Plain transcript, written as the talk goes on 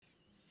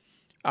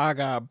I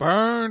got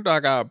burned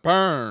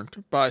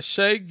by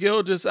Shea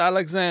Gilgis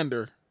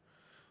Alexander,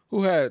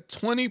 who had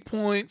 20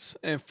 points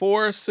and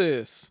 4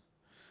 assists,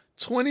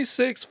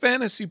 26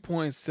 fantasy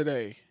points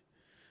today.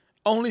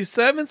 Only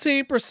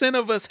 17%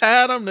 of us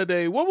had him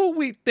today. What were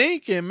we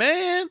thinking,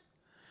 man?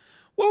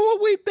 What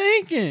were we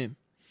thinking?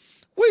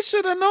 We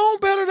should have known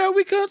better that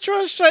we couldn't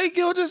trust Shea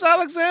Gilgis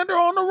Alexander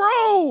on the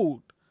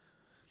road.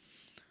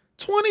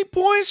 20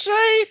 points,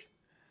 Shea?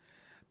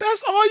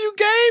 That's all you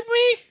gave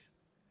me?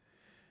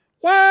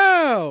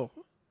 Wow.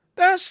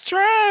 That's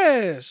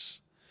trash.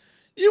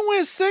 You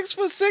went 6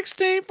 for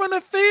 16 from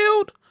the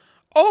field?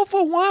 0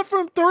 for 1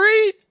 from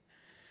 3?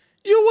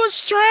 You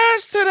was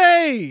trash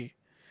today.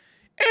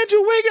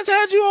 Andrew Wiggins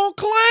had you on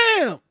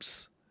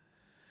clamps.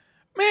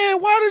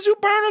 Man, why did you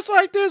burn us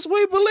like this?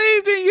 We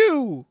believed in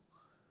you.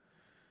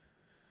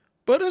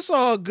 But it's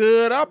all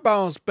good. I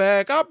bounced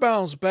back.